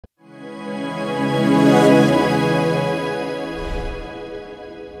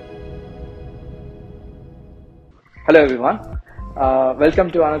Hello everyone, welcome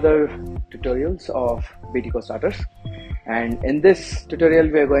to another tutorials of BTCO Starters, and in this tutorial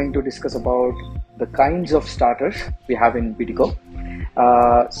we are going to discuss about the kinds of starters we have in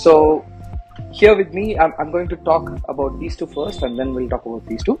BTCO. So here with me I'm going to talk about these two first and then we'll talk about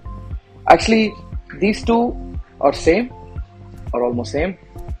these two. Actually these two are same or almost same,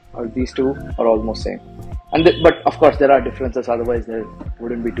 or these two are almost same, but of course there are differences, otherwise there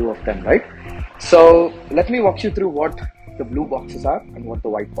wouldn't be two of them, right? So let me walk you through what the blue boxes are and what the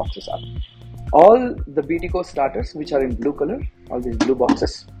white boxes are. All the BTCO starters which are in blue color, all these blue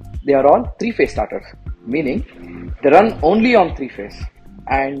boxes, they are all three-phase starters, meaning they run only on three-phase.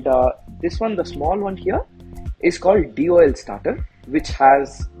 And this one, the small one here, is called DOL starter, which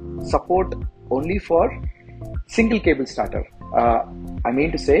has support only for single cable starter. I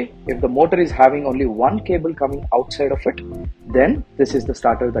mean to say, if the motor is having only one cable coming outside of it, then this is the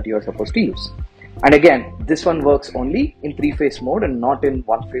starter that you are supposed to use. And again, this one works only in three-phase mode and not in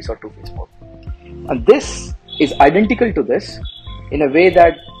one-phase or two-phase mode. And this is identical to this in a way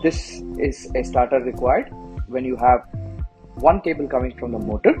that this is a starter required when you have one cable coming from the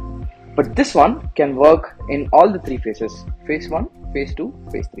motor, but this one can work in all the three phases: phase 1, phase 2,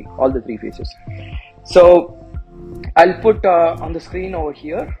 phase 3, all the three phases. So I'll put on the screen over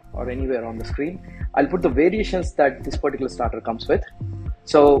here or anywhere on the screen, I'll put the variations that this particular starter comes with.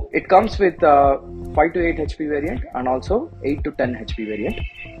 So it comes with 5 to 8 HP variant and also 8 to 10 HP variant.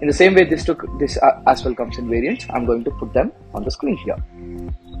 In the same way this as well comes in variants, I'm going to put them on the screen here.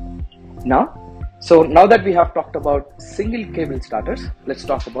 Now that we have talked about single cable starters, let's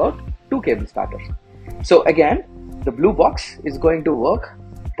talk about two cable starters. So again, the blue box is going to work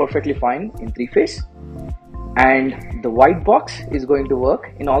perfectly fine in three phase, and the white box is going to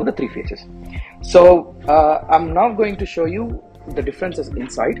work in all the three phases. So I'm now going to show you the differences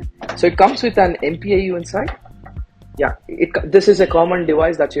inside. So it comes with an MPAU inside. Yeah, this is a common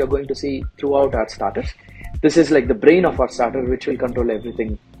device that you're going to see throughout our starters. This is like the brain of our starter, which will control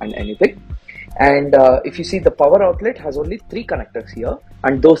everything and anything. And if you see, the power outlet has only 3 connectors here,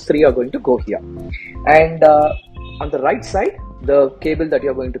 and those 3 are going to go here. And on the right side, the cable that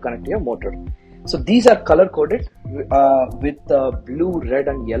you're going to connect to your motor. So these are color coded with blue, red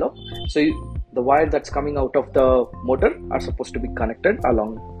and yellow. So the wire that's coming out of the motor are supposed to be connected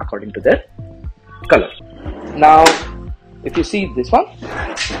along according to their color. Now if you see this one,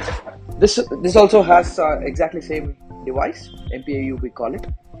 this also has exactly same device, MPAU we call it,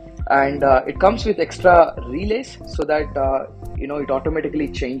 and it comes with extra relays so that it automatically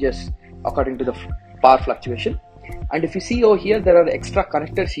changes according to the power fluctuation. And if you see over here, there are extra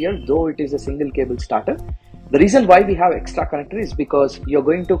connectors here, though it is a single cable starter. The reason why we have extra connector is because you're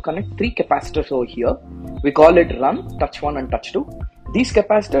going to connect 3 capacitors over here. We call it run, touch 1 and touch 2. These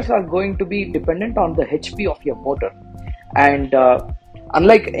capacitors are going to be dependent on the HP of your motor. And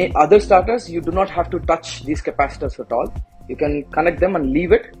unlike other starters, you do not have to touch these capacitors at all. You can connect them and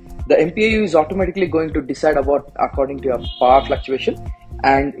leave it. The MPAU is automatically going to decide about according to your power fluctuation,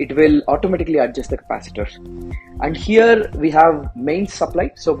 and it will automatically adjust the capacitors. And here we have main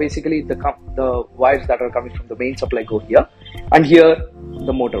supply. So basically the wires that are coming from the main supply go here, and here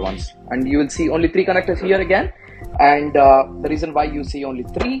the motor ones. And you will see only 3 connectors here again. And the reason why you see only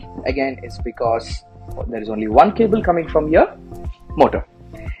 3 again is because there is only one cable coming from your motor.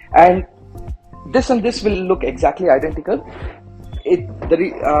 And this will look exactly identical.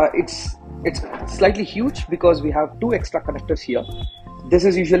 It's slightly huge because we have 2 extra connectors here. This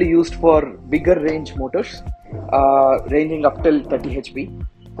is usually used for bigger range motors, ranging up till 30 HP.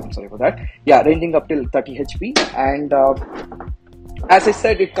 I'm sorry for that. Yeah, ranging up till 30 HP. And as I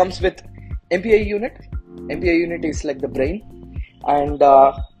said, it comes with MPAU unit. MPAU unit is like the brain. And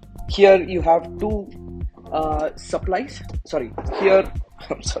here you have 2 supplies. Sorry, here,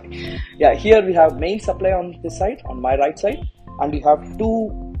 I'm sorry. Yeah, here we have main supply on this side, on my right side. And we have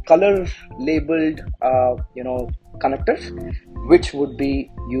 2 color labeled, connectors, which would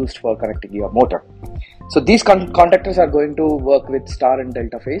be used for connecting your motor. So these contactors are going to work with star and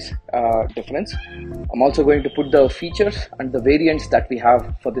delta phase difference. I'm also going to put the features and the variants that we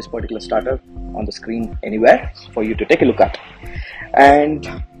have for this particular starter on the screen anywhere for you to take a look at. And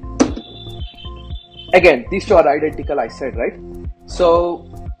again, these 2 are identical, I said, right? So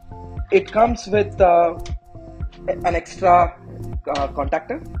it comes with an extra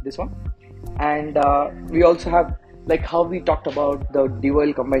contactor, this one. And we also have, like how we talked about the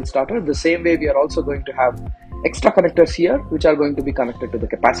DOL combined starter, the same way we are also going to have extra connectors here, which are going to be connected to the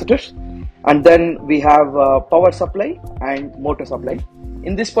capacitors. And then we have power supply and motor supply.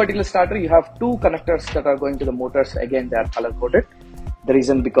 In this particular starter, you have 2 connectors that are going to the motors. Again, they are color coded. The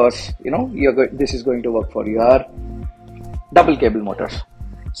reason because this is going to work for your double cable motors.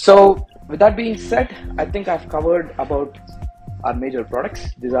 So with that being said, I think I've covered about our major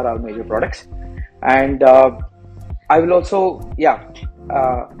products. These are our major products, and I will also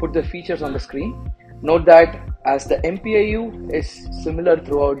put the features on the screen. Note that as the MPIU is similar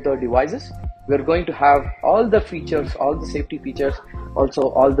throughout the devices, we're going to have all the features, all the safety features, also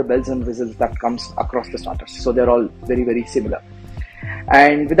all the bells and whistles that comes across the starters. So they're all very, very similar.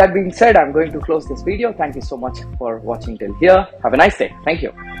 And with that being said, I'm going to close this video. Thank you so much for watching till here. Have a nice day. Thank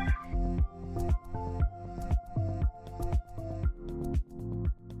you.